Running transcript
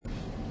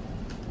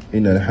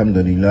إن الحمد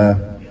لله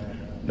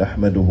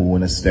نحمده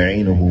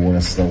ونستعينه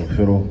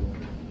ونستغفره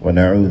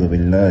ونعوذ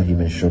بالله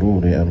من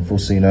شرور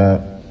أنفسنا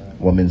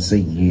ومن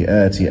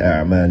سيئات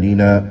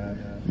أعمالنا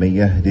من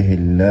يهده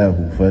الله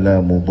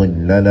فلا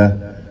مضل له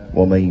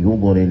ومن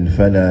يضلل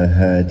فلا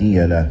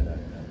هادي له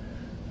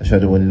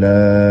أشهد أن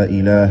لا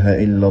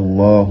إله إلا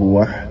الله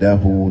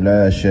وحده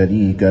لا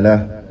شريك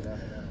له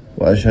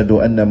وأشهد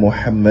أن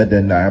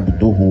محمدا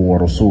عبده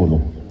ورسوله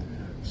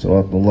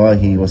صلوات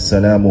الله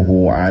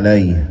وسلامه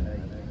عليه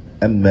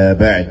أما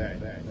بعد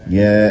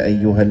يا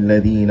أيها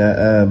الذين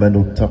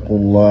آمنوا اتقوا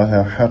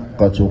الله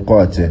حق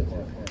تقاته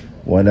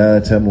ولا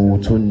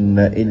تموتن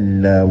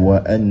إلا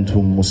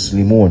وأنتم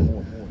مسلمون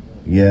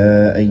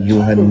يا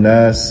أيها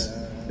الناس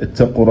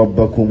اتقوا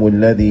ربكم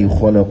الذي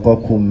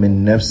خلقكم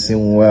من نفس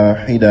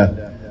واحدة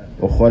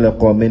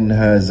وخلق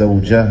منها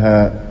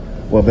زوجها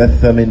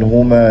وبث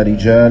منهما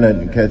رجالا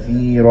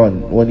كثيرا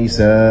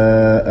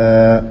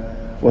ونساء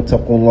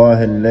واتقوا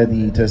الله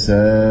الذي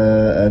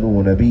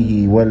تساءلون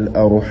به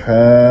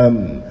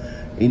والأرحام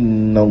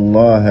إن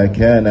الله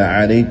كان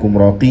عليكم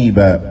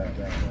رقيبا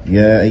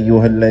يا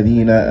أيها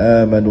الذين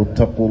آمنوا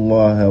اتقوا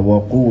الله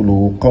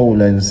وقولوا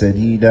قولا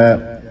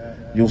سديدا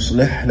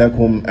يصلح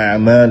لكم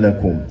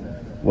أعمالكم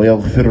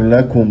ويغفر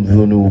لكم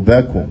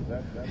ذنوبكم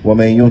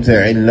ومن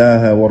يطع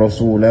الله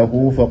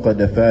ورسوله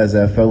فقد فاز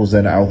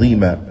فوزا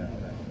عظيما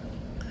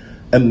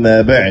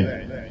أما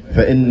بعد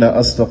فإن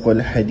أصدق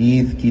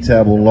الحديث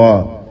كتاب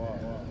الله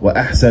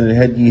وأحسن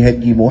الهدي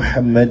هدي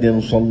محمد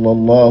صلى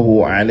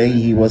الله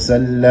عليه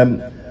وسلم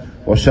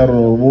وشر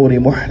الأمور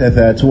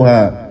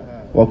محدثاتها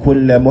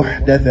وكل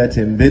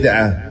محدثة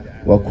بدعة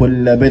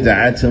وكل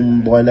بدعة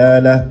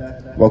ضلالة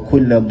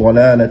وكل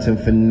ضلالة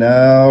في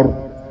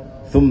النار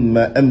ثم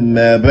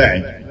أما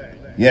بعد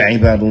يا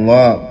عباد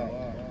الله.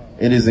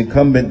 It is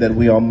incumbent that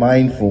we are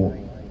mindful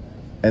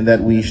and that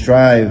we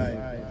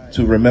strive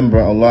to remember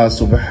Allah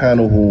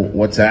subhanahu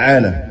wa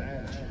ta'ala.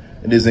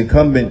 It is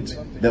incumbent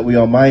that we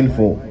are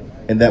mindful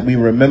and that we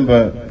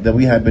remember that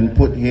we have been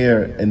put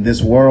here in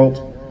this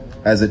world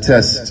as a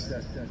test.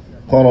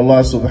 قال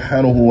الله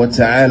سبحانه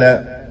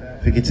وتعالى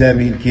في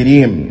كتابه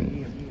الكريم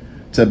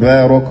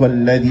تبارك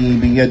الذي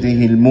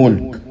بيده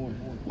الملك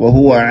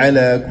وهو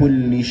على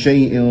كل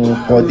شيء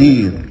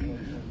قدير.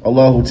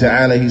 Allah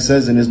Ta'ala, He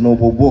says in His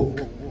noble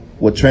book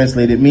what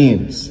translated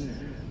means,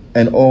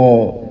 and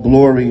all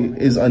glory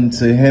is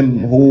unto Him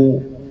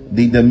who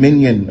the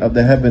dominion of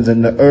the heavens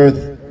and the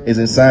earth is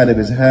inside of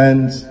His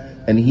hands,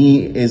 and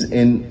He is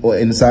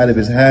inside of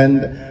His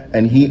hand,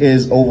 and He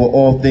is over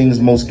all things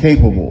most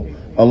capable.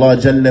 Allah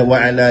Jalla wa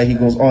Ala, He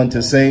goes on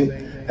to say,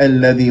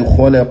 الذي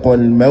خلق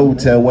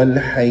الموت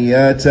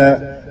والحياة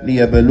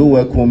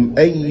ليبلوكم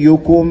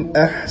أيكم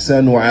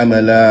أحسن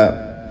عملا.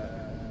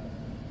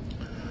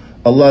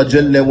 Allah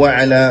Jalla wa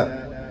Ala,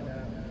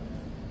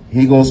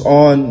 He goes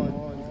on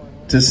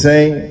to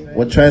say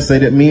what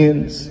translated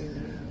means,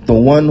 the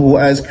one who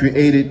has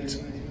created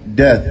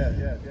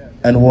death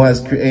and who has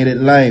created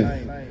life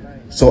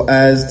so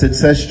as to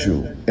test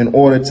you, in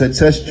order to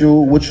test you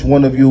which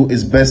one of you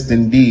is best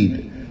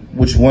indeed,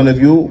 which one of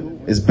you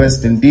is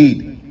best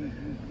indeed.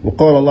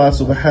 وقال الله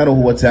سبحانه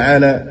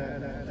وتعالى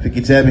في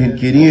كتابه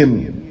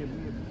الكريم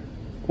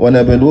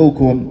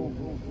ونبلوكم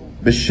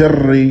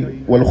بالشر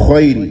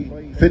والخير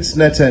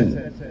فتنة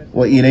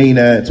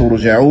وإلينا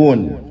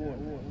ترجعون.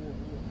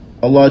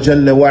 Allah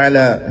Jalla wa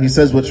Ala, He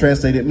says what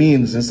translated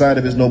means inside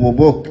of His noble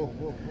book,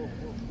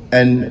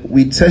 and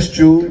we test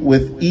you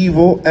with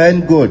evil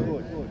and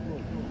good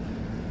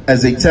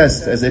as a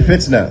test, as a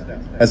fitna,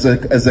 as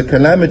a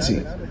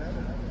calamity,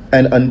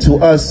 and unto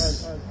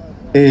us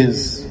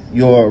is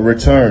your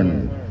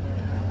return.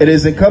 It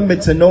is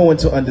incumbent to know and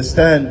to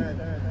understand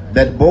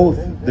that both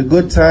the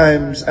good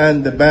times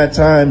and the bad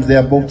times, they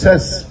are both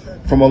tests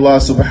from Allah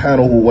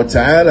subhanahu wa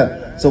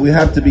ta'ala. So we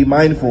have to be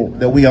mindful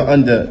that we are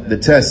under the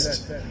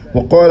test.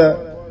 وقال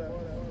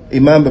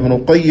Imam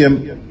Ibn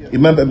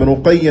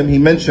Qayyim, he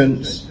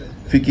mentions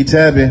في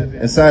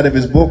كتابه, inside of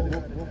his book,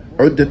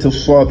 عدة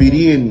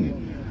الصابرين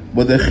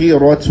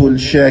وذخيرة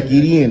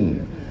الشاكرين,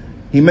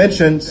 he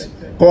mentions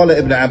قال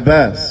Ibn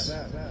Abbas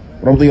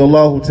رضي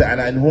الله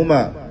تعالى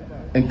عنهما,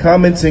 in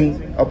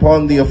commenting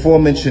upon the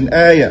aforementioned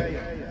ayah,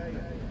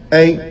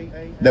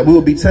 that we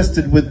will be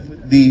tested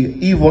with the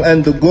evil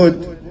and the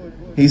good.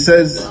 He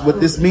says what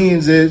this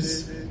means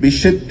is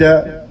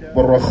بشدة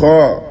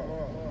والرخاء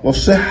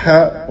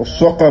والصحة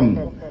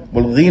والسقم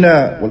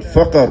والغنى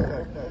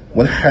والفقر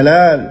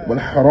والحلال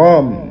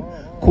والحرام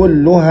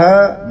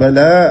كلها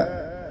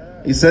بلاء.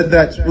 He said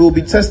that we will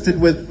be tested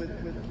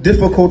with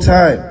difficult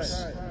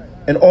times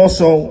and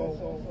also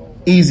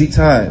easy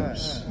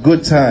times,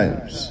 good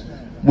times,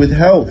 with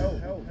health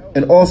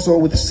and also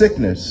with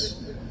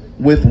sickness,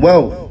 with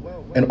wealth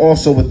and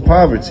also with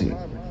poverty,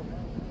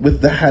 with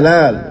the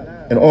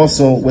halal and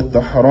also with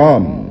the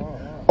haram.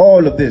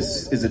 All of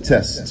this is a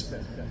test.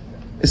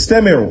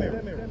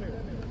 Istami'u,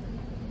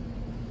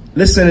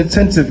 listen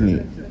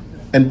attentively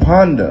and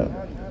ponder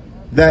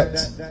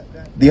that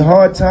the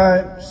hard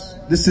times,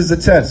 this is a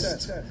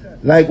test.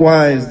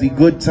 Likewise, the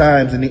good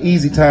times and the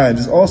easy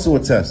times is also a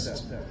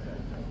test.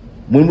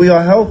 When we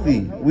are healthy,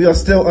 we are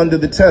still under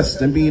the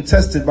test and being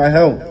tested by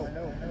health.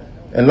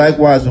 And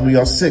likewise, when we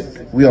are sick,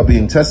 we are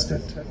being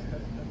tested.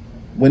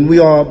 When we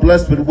are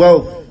blessed with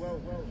wealth,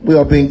 we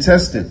are being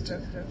tested.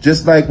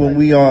 Just like when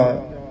we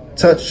are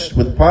touched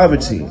with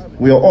poverty,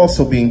 we are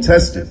also being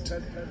tested.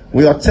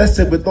 We are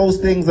tested with those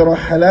things that are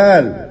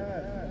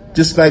halal,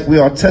 just like we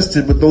are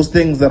tested with those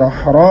things that are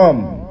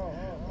haram.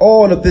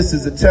 All of this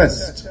is a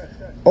test.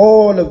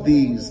 All of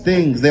these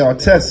things, they are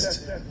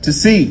tests to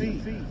see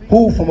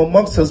who from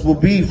amongst us will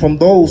be from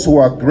those who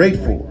are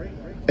grateful,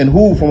 and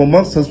who from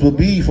amongst us will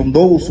be from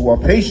those who are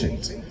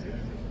patient.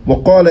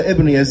 وقال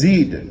ابن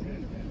يزيد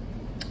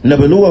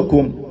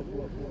نبلوكم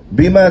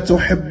بما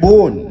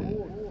تحبون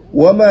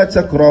وما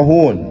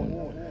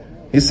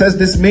تكرهون. He says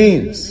this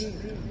means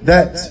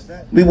that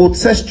we will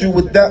test you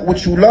with that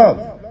which you love,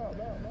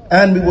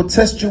 and we will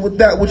test you with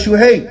that which you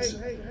hate.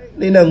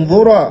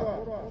 لننظر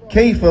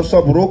كيف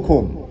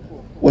صبركم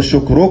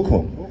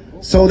وشكركم,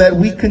 so that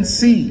we can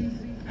see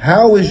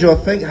how is your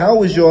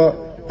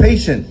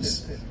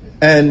patience,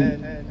 and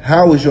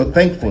how is your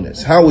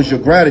thankfulness, how is your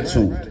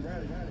gratitude.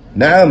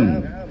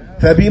 نعم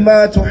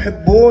فبما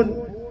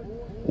تحبون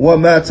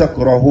وما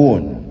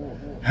تكرهون.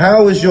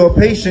 How is your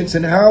patience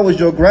and how is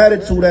your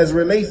gratitude as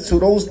relates to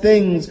those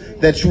things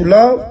that you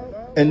love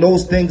and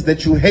those things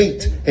that you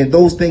hate and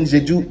those things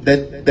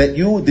that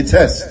you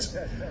detest?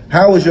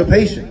 How is your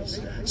patience?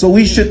 So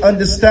we should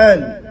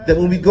understand that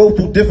when we go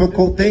through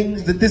difficult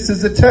things, that this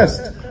is a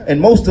test. And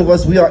most of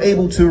us, we are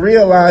able to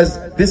realize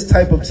this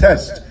type of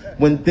test.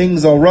 When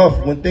things are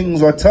rough, when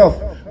things are tough,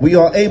 we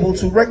are able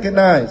to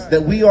recognize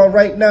that we are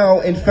right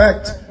now, in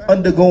fact,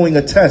 undergoing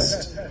a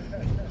test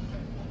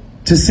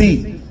to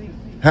see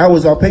how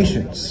is our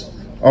patience.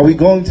 Are we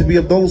going to be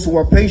of those who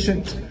are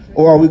patient,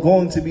 or are we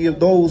going to be of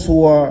those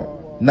who are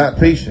not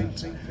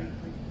patient?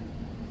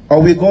 Are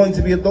we going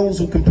to be of those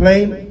who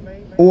complain,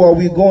 or are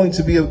we going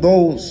to be of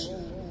those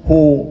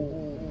who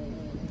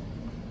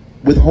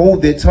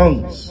withhold their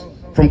tongues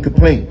from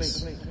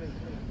complaints?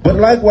 But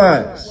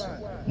likewise,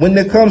 when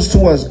it comes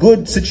to us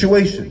good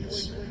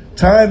situations,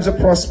 times of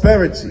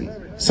prosperity,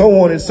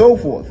 so on and so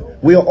forth,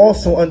 we are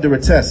also under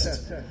a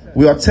test.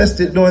 We are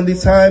tested during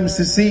these times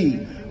to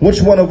see which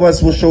one of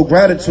us will show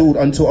gratitude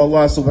unto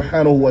Allah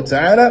subhanahu wa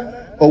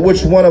ta'ala, or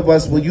which one of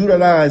us will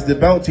utilize the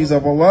bounties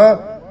of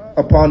Allah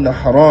upon the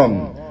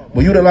haram,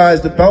 will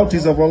utilize the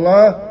bounties of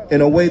Allah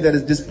in a way that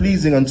is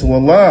displeasing unto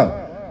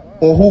Allah,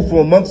 or who from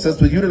amongst us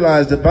will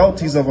utilize the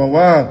bounties of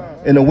Allah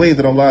in a way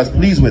that Allah is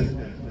pleased with.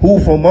 Who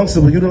from amongst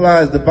us will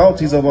utilize the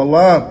bounties of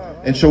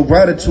Allah and show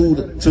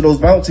gratitude to those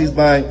bounties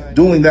by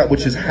doing that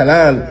which is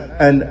halal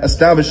and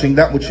establishing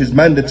that which is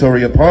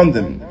mandatory upon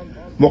them.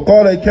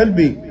 وقال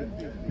كلبي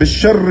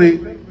بالشر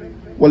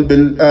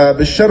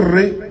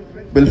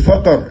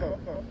بالفقر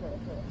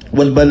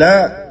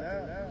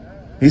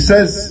والبلاء. He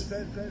says,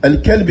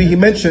 Al-Kalbi, he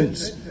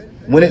mentions,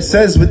 when it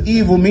says with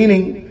evil,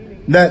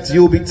 meaning that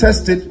you'll be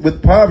tested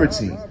with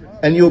poverty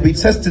and you'll be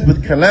tested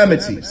with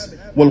calamities.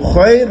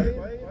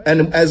 وَالْخَيْرِ,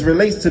 and as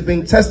relates to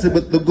being tested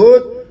with the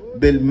good,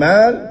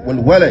 بِالْمَالِ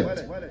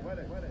وَالْوَلَدِ,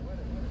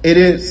 it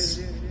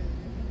is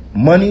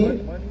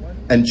money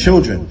and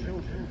children.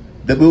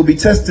 That we will be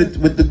tested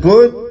with the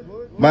good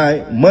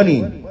by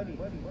money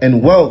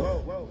and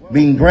wealth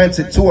being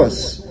granted to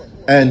us,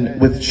 and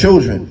with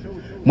children.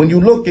 When you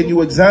look and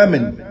you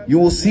examine, you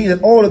will see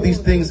that all of these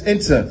things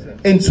enter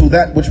into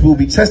that which we will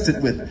be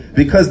tested with,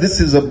 because this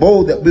is a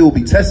bowl that we will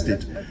be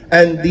tested.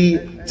 And the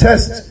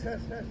test,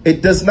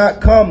 it does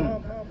not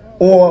come,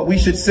 or we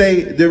should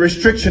say the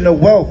restriction of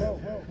wealth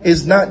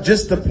is not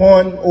just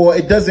upon, or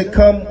it doesn't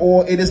come,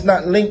 or it is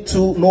not linked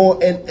to,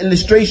 nor an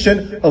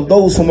illustration of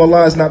those whom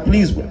Allah is not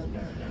pleased with.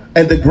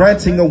 And the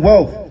granting of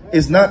wealth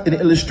is not an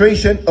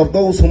illustration of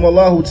those whom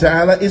Allah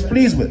Ta'ala is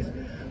pleased with.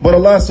 But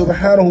Allah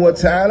subhanahu wa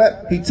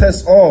ta'ala, He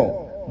tests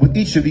all with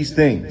each of these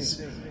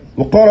things.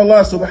 وقال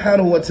Allah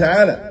subhanahu wa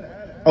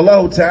ta'ala,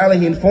 Allah Ta'ala,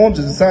 He informs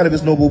us inside of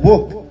His noble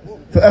book,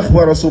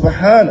 فأخبر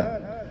سبحانه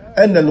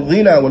أن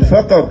الغنى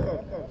والفقر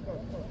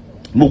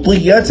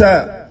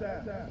مطية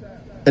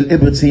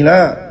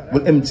الابتلاء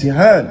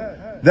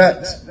والامتحان,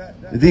 that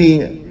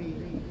the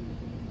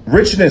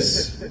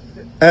richness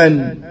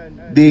and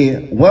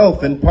the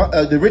wealth and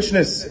the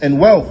richness and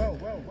wealth,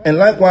 and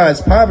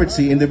likewise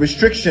poverty and the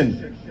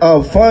restriction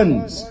of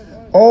funds,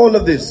 all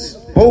of this,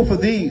 both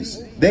of these,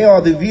 they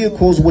are the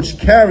vehicles which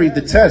carry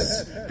the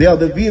tests. They are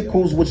the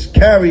vehicles which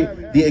carry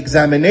the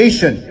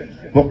examination.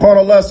 وقال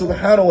Allah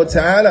subhanahu wa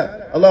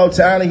ta'ala, Allah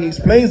Ta'ala, He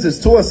explains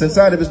this to us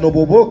inside of His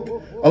noble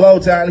book. Allah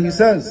Ta'ala, He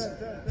says,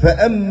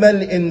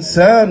 فَأَمَّا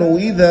الْإِنسَانُ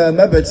إِذَا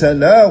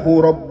مَبْتَلَاهُ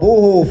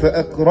رَبُّهُ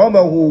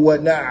فَأَكْرَمَهُ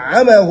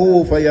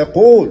وَنَعَّمَهُ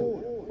فَيَقُولُ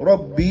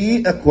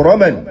ربي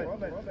أكرمن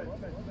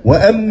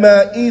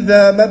وأما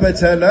إذا ما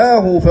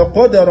ابتلاه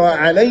فقدر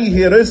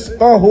عليه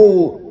رزقه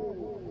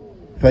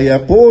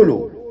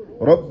فيقول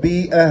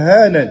ربي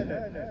أهانن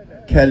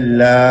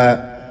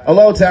كلا.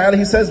 Allah Ta'ala,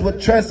 He says what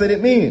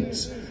translated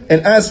means.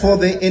 And as for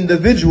the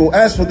individual,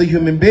 as for the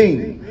human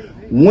being,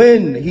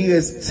 when he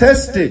is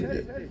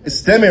tested,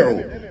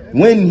 استمعوا,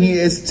 when he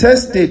is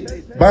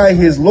tested by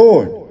his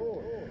Lord,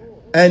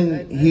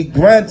 and he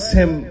grants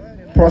him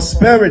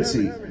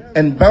prosperity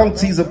and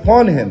bounties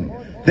upon him,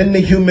 then the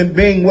human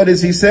being, what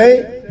does he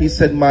say? He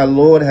said, my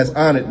Lord has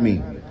honored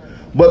me.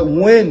 But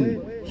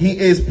when he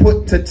is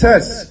put to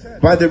test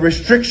by the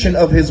restriction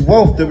of his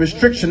wealth, the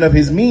restriction of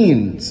his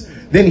means,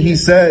 then he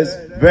says,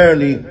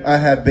 verily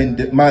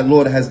my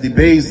Lord has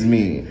debased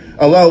me.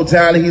 Allah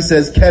Ta'ala, he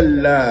says,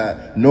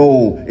 Kalla,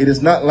 no, it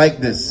is not like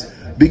this.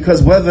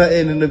 Because whether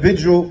an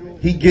individual,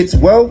 he gets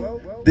wealth,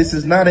 this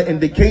is not an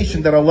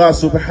indication that Allah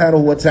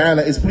subhanahu wa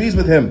ta'ala is pleased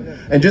with him.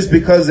 And just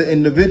because the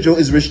individual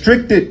is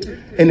restricted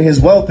in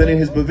his wealth and in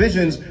his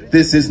provisions,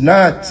 this is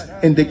not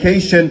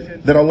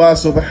indication that Allah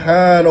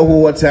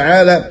subhanahu wa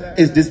ta'ala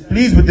is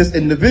displeased with this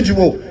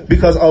individual.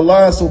 Because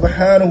Allah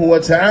subhanahu wa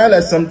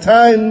ta'ala,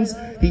 sometimes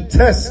He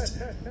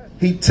tests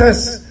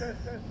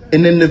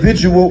an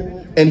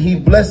individual, and He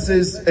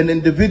blesses an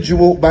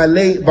individual by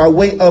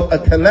way of a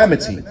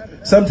calamity.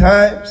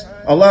 Sometimes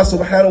Allah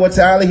subhanahu wa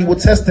ta'ala, He will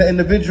test the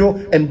individual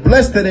and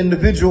bless that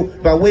individual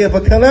by way of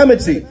a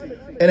calamity.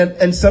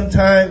 And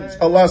sometimes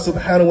Allah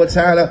subhanahu wa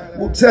ta'ala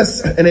will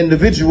test an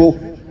individual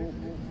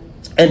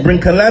and bring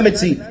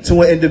calamity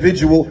to an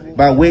individual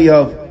by way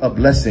of a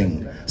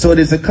blessing. So it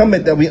is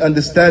incumbent that we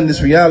understand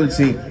this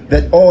reality,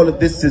 that all of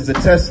this is a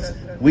test.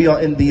 We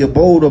are in the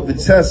abode of the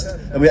test,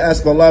 and we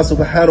ask Allah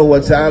subhanahu wa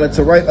ta'ala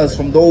to write us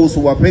from those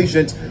who are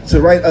patient, to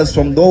write us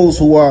from those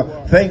who are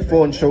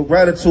thankful and show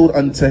gratitude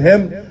unto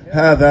Him.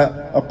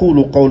 هذا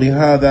أقول قولي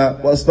هذا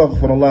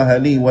وأستغفر الله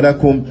لي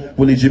ولكم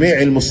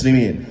ولجميع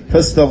المسلمين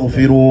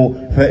فاستغفروا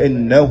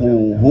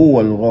فإنه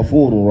هو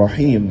الغفور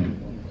الرحيم.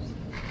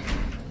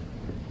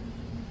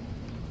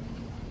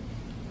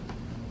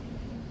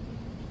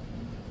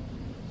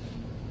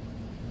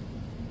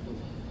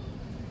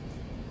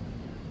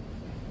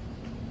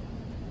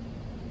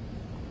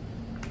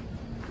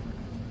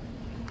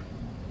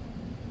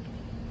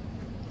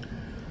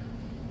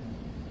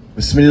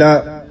 بسم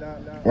الله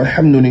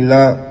والحمد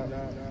لله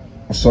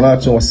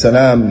والصلاة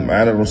والسلام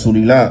على رسول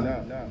الله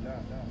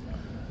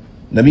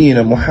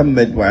نبينا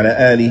محمد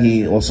وعلى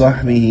آله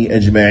وصحبه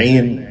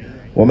أجمعين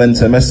ومن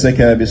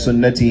تمسك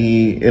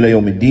بسنته إلى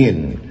يوم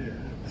الدين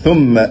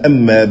ثم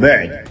أما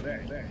بعد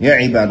يا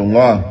عباد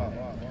الله.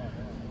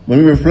 When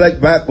we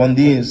reflect back on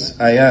these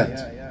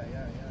ayat,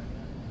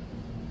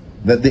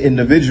 that the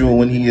individual,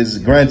 when he is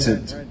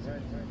granted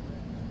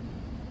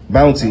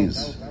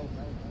bounties,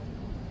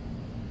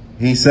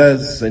 he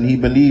says and he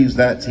believes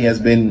that he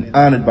has been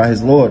honored by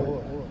his Lord.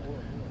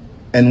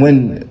 And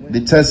when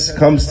the test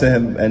comes to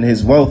him and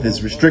his wealth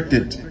is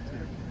restricted,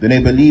 then they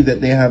believe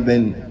that they have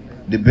been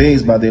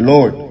debased by their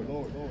Lord.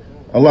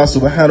 Allah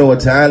subhanahu wa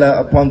ta'ala,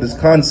 upon this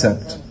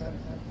concept,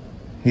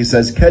 He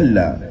says,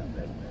 Kalla,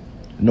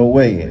 no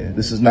way,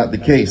 this is not the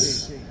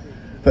case.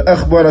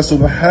 فأخبر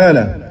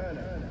سبحانه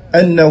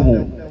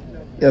أنه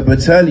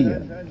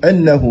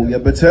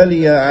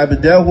يبتلي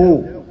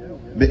عبده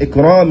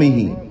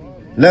بإكرامه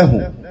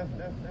له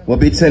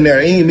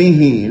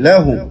وبتنعيمه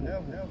له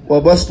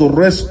وبسط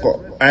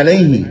الرزق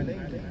عليه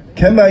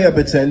كما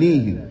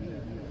يبتليه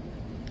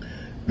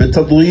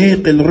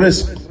بتضييق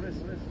الرزق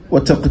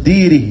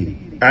وتقديره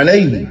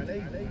عليه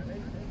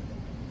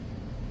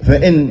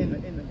فإن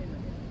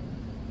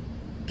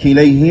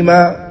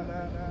كليهما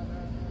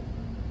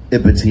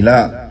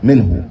ابتلاء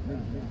منه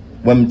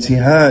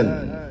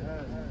وامتحان.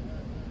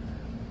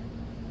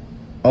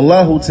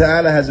 Allah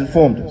Ta'ala has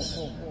informed us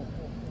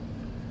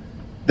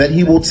that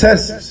He will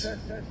test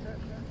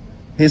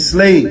His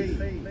slave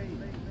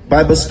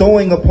by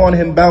bestowing upon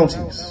him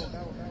bounties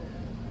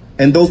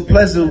and those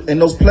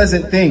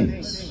pleasant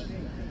things,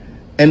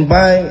 and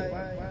by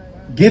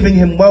giving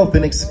him wealth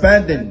and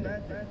expanding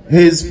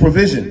his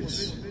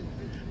provisions.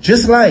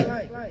 Just like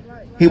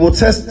He will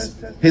test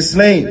His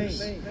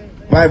slaves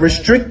by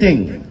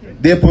restricting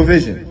their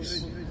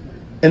provisions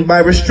and by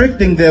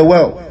restricting their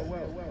wealth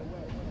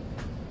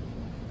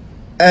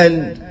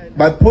and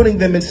by putting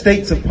them in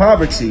states of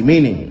poverty,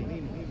 meaning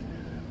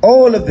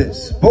all of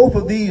this, both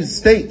of these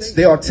states,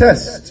 they are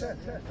tests.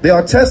 They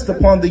are tests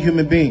upon the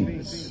human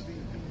beings.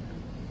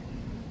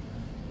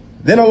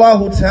 Then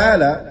Allah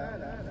Ta'ala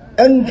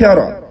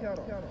أنكر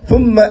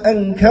ثم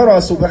أنكر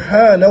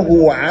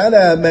سبحانه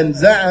على من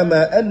زعم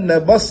أن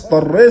بسط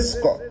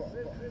الرزق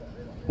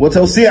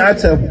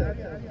وتوسعته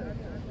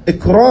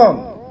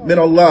إكرام من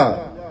الله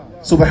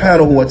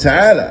سبحانه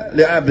وتعالى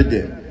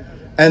لعبده.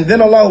 And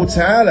then Allah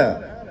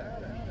Ta'ala,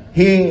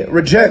 He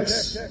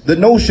rejects the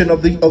notion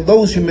of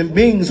those human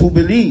beings who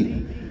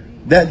believe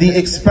that the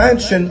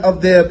expansion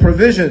of their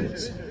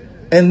provisions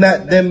and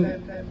that them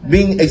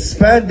being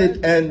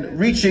expanded and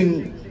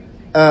reaching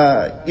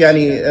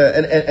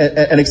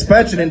an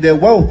expansion in their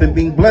wealth and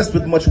being blessed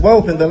with much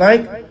wealth and the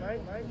like,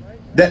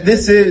 that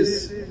this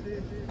is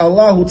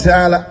Allah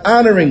Ta'ala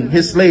honoring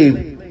His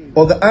slave,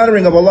 or the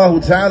honoring of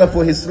Allah Ta'ala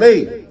for His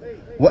slave.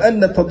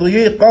 وَأَنَّ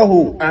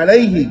تَضْيِيقَهُ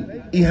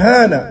عَلَيْهِ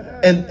إِهَانَةً.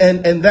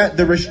 And that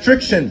the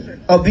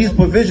restriction of these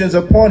provisions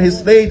upon his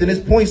slave, and this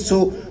points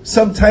to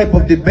some type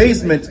of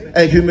debasement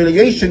and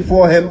humiliation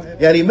for him.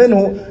 يعني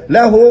منه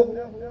له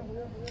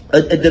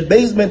a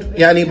debasement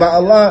yani by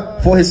Allah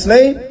for his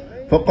slave.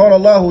 فَقَالَ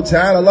اللَّهُ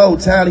تَعَالَى, Allah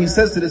Ta'ala, he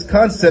says to this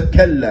concept,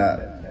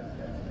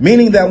 كَلَّا,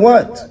 meaning that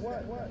what?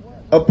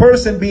 A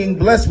person being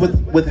blessed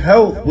with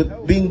health,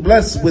 with being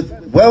blessed with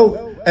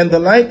wealth and the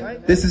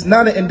like, this is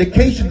not an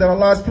indication that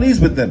Allah is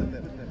pleased with them.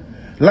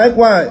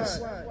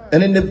 Likewise,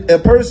 a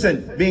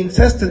person being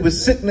tested with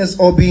sickness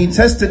or being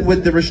tested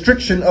with the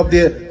restriction of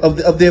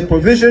their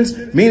provisions,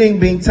 meaning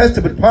being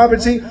tested with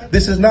poverty,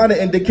 this is not an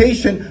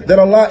indication that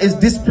Allah is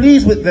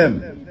displeased with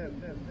them.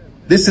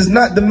 This is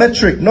not the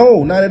metric,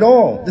 no, not at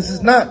all. This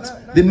is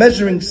not the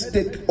measuring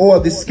stick or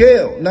the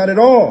scale, not at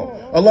all.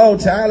 Allah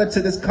Ta'ala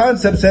to this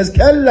concept says,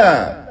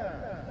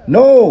 Kalla,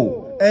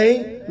 no,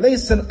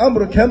 ليس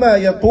الأمر كما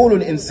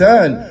يقول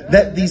الإنسان,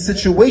 that the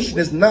situation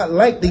is not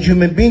like the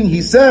human being.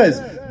 He says,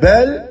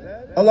 بل,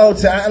 Allah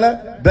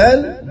Ta'ala,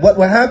 بل, what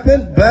will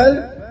happen?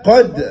 بل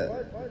قد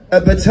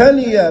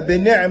أبتلي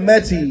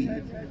بنعمتي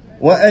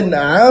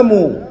وأنعم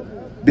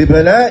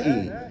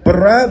ببلائي. But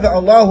rather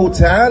Allah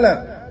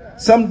Ta'ala,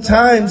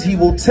 sometimes He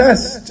will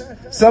test,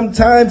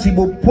 sometimes He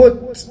will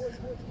put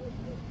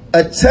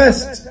a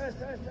test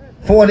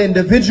for an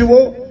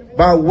individual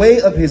by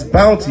way of His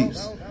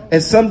bounties.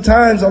 And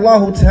sometimes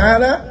Allah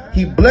Ta'ala,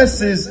 He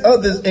blesses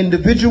other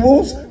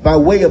individuals by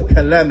way of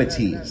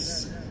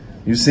calamities.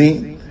 You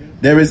see,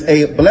 there is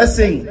a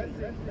blessing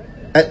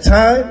at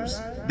times,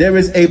 there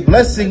is a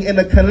blessing in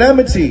a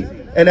calamity,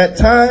 and at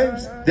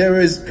times there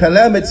is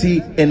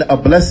calamity in a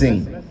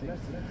blessing.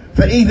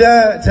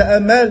 فَإِذَا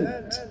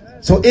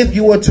تَأَمَلْتَ, so if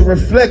you were to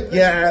reflect,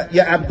 Ya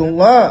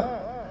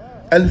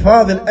Abdullah,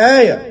 Al-Fadil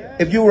ayah,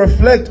 if you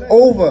reflect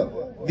over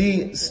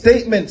the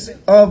statements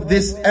of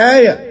this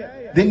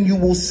ayah, then you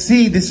will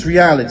see this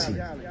reality.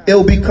 It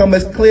will become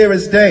as clear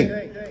as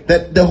day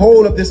that the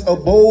whole of this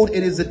abode,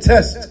 it is a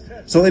test.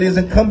 So it is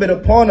incumbent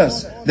upon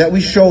us that we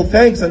show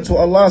thanks unto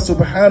Allah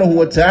subhanahu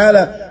wa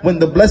ta'ala when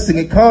the blessing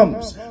it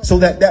comes, so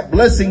that that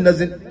blessing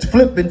doesn't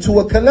flip into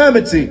a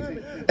calamity.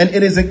 And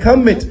it is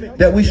incumbent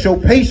that we show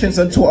patience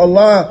unto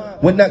Allah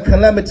when that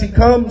calamity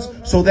comes,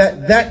 so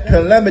that that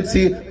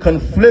calamity can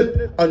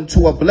flip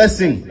unto a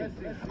blessing.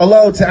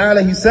 Allah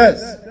Ta'ala, He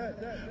says,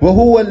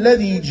 وَهُوَ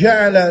الَّذِي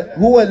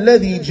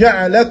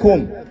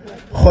جَعَلَكُمْ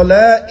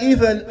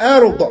خَلَائِفَ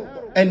الْأَرْضِ,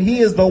 and He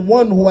is the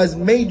one who has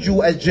made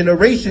you as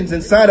generations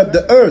inside of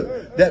the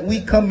earth, that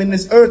we come in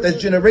this earth as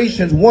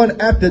generations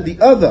one after the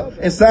other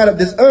inside of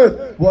this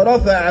earth.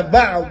 وَرَفَعَ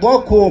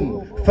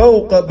بَعْضَكُمْ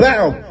فَوْقَ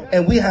بَعْضٍ,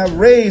 and we have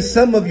raised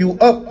some of you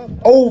up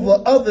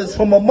over others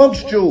from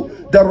amongst you,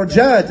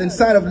 darajat,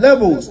 inside of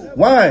levels.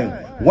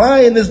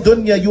 Why in this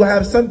dunya you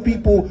have some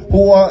people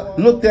who are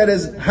looked at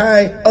as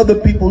high, other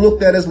people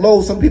looked at as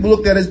low, some people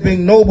looked at as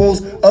being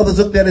nobles, others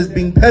looked at as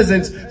being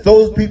peasants,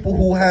 those people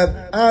who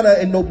have honor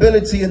and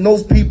nobility, and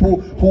those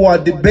people who are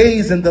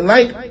debased and the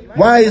like.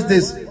 Why is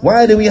this?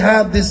 Why do we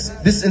have this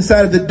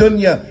inside of the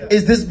dunya?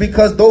 Is this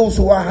because those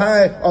who are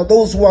high are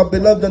those who are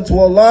beloved unto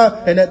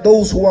Allah, and that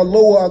those who are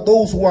lower are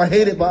those who are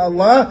hated by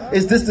Allah?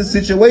 Is this the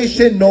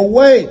situation? No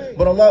way.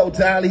 But Allah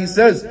Ta'ala, He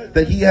says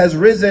that He has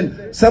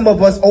risen some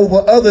of us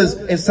over others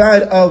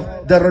inside of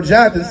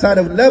darajat, inside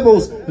of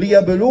levels,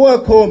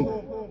 لِيَبْلُوَكُمْ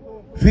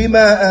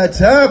فِيمَا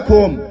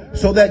آتَاكُمْ,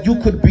 so that you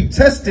could be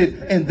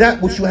tested in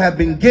that which you have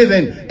been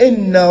given.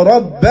 Inna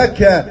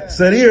rabbaka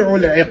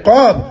sari'ul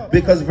iqab,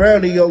 because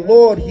verily your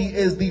Lord, He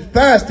is the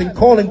fast in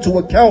calling to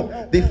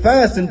account, the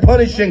fast in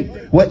punishing.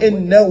 Wa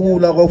innahu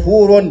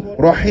laghafurun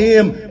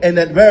rahim, and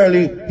that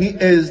verily He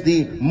is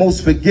the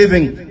most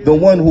forgiving, the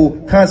one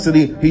who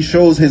constantly He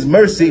shows His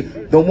mercy,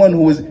 the one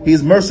who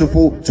is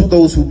merciful to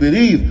those who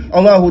believe.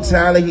 Allah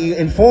Ta'ala, He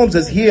informs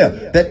us here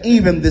that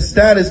even the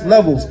status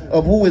levels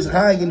of who is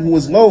high and who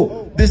is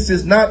low, this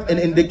is not an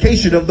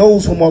indication of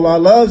those whom Allah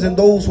loves and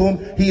those whom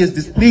He is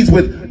displeased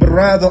with, but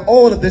rather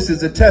all of this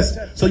is a test.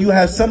 So you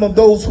have some of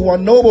those who are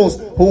nobles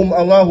whom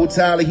Allah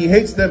Ta'ala, He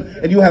hates them,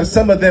 and you have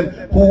some of them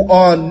who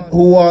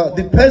are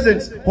the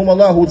peasants whom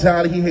Allah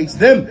Ta'ala, He hates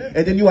them,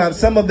 and then you have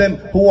some of them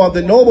who are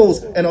the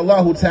nobles and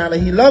Allah Ta'ala,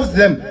 He loves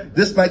them,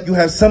 just like you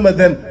have some of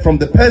them from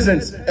the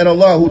peasants and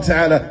Allah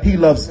Ta'ala, He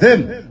loves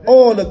them.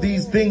 All of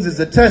these things is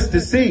a test to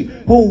see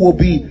who will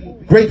be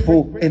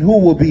grateful and who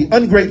will be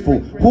ungrateful,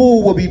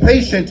 who will be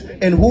patient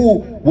and who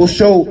will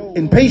show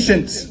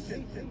impatience.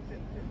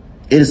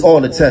 It is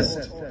all a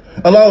test.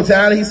 Allah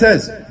Ta'ala, He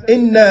says,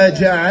 إِنَّا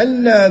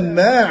جَعَلْنَا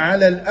مَا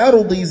عَلَى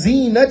الْأَرْضِ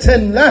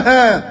زِينَةً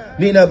لَهَا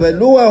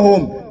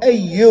لِنَبْلُوَهُمْ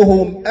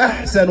أَيُّهُمْ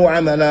أَحْسَنُ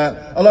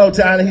عَمَلًا. Allah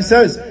Ta'ala, He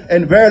says,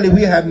 and verily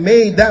we have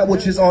made that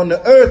which is on the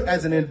earth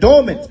as an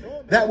endowment,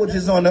 that which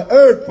is on the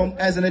earth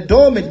as an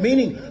adornment,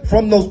 meaning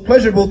from those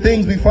pleasurable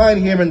things we find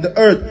here in the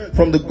earth,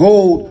 from the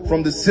gold,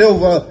 from the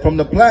silver, from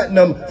the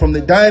platinum, from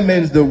the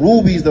diamonds, the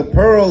rubies, the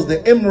pearls,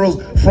 the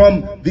emeralds,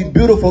 from the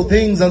beautiful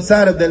things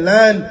inside of the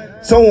land,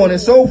 so on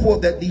and so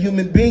forth, that the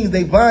human beings,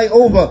 they vie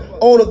over.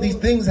 All of these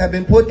things have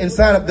been put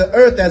inside of the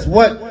earth as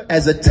what?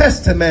 As a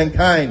test to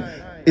mankind.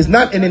 is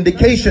not an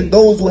indication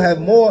those who have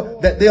more,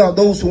 that they are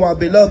those who are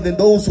beloved, and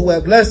those who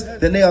have less,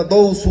 then they are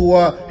those who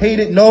are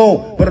hated.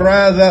 No, but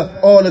rather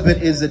all of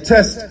it is a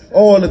test.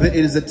 All of it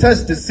is a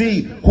test to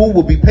see who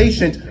will be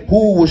patient,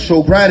 who will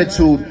show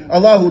gratitude.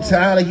 Allah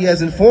Ta'ala, He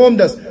has informed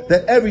us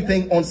that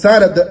everything on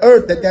side of the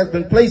earth that has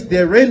been placed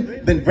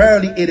therein, then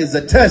verily it is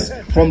a test,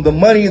 from the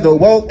money, the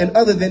wealth, and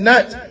other than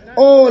that,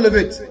 all of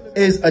it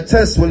is a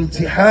test,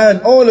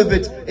 imtihan. All of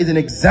it is an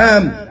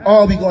exam.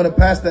 Are we going to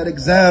pass that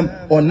exam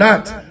or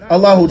not?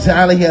 Allah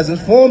Ta'ala, He has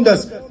informed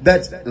us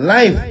that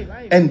life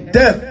and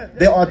death,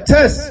 there are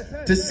tests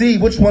to see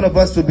which one of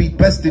us will be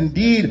best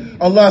indeed.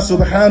 Allah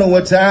Subhanahu wa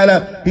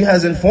Ta'ala, He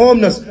has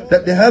informed us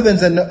that the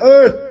heavens and the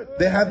earth,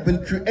 they have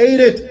been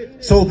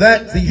created so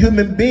that the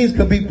human beings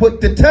can be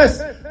put to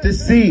test to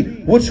see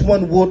which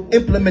one will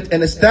implement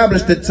and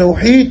establish the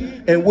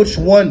Tawheed, and which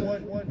one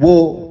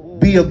will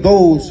be of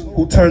those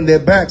who turn their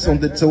backs on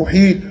the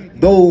Tawheed,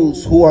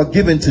 those who are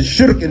given to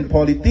shirk and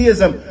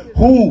polytheism,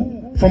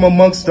 who from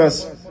amongst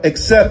us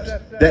accept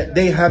that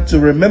they have to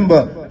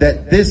remember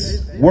that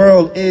this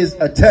world is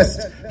a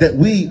test, that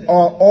we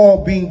are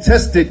all being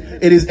tested.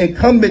 It is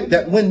incumbent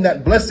that when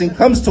that blessing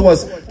comes to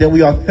us, that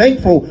we are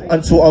thankful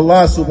unto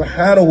Allah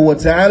Subhanahu wa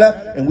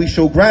Ta'ala, and we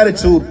show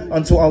gratitude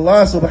unto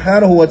Allah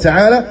Subhanahu wa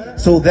Ta'ala,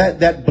 so that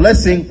that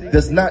blessing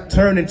does not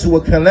turn into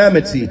a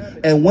calamity.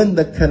 And when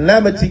the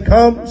calamity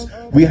comes,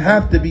 we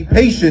have to be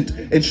patient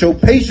and show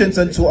patience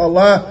unto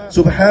Allah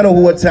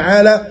Subhanahu wa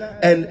Ta'ala,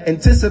 and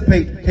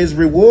anticipate His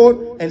reward,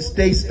 and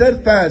stay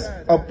steadfast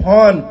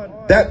upon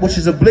that which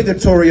is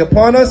obligatory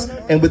upon us,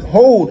 and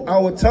withhold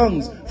our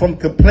tongues from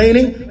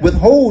complaining,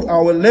 withhold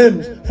our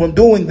limbs from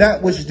doing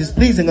that which is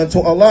displeasing unto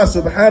Allah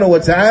Subhanahu wa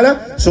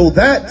Ta'ala, so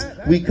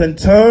that we can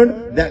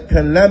turn that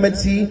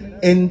calamity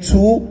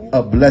into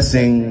a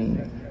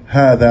blessing.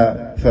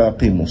 هذا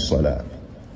فاقيموا الصلاة.